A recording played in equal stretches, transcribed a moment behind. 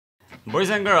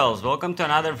Boys and girls, welcome to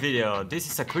another video. This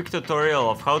is a quick tutorial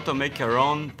of how to make your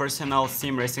own personal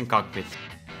sim racing cockpit.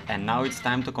 And now it's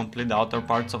time to complete the outer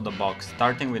parts of the box,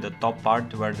 starting with the top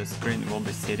part where the screen will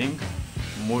be sitting.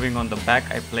 Moving on the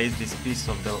back, I place this piece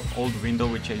of the old window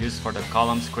which I used for the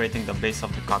columns creating the base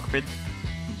of the cockpit,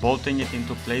 bolting it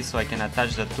into place so I can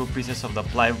attach the two pieces of the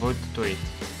plywood to it.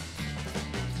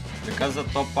 Because the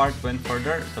top part went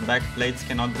further, the back plates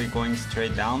cannot be going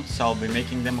straight down, so I'll be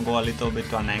making them go a little bit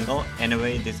to an angle.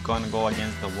 Anyway, this is gonna go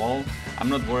against the wall. I'm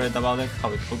not worried about it,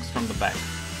 how it looks from the back.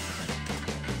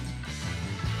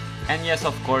 And yes,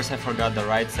 of course I forgot the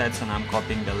right side, so now I'm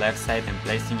copying the left side and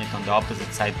placing it on the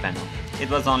opposite side panel. It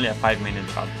was only a 5-minute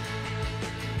job.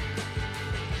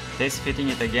 Test fitting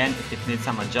it again if it needs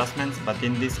some adjustments, but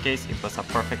in this case it was a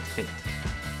perfect fit.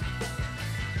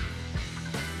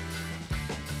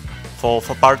 For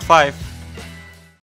part 5.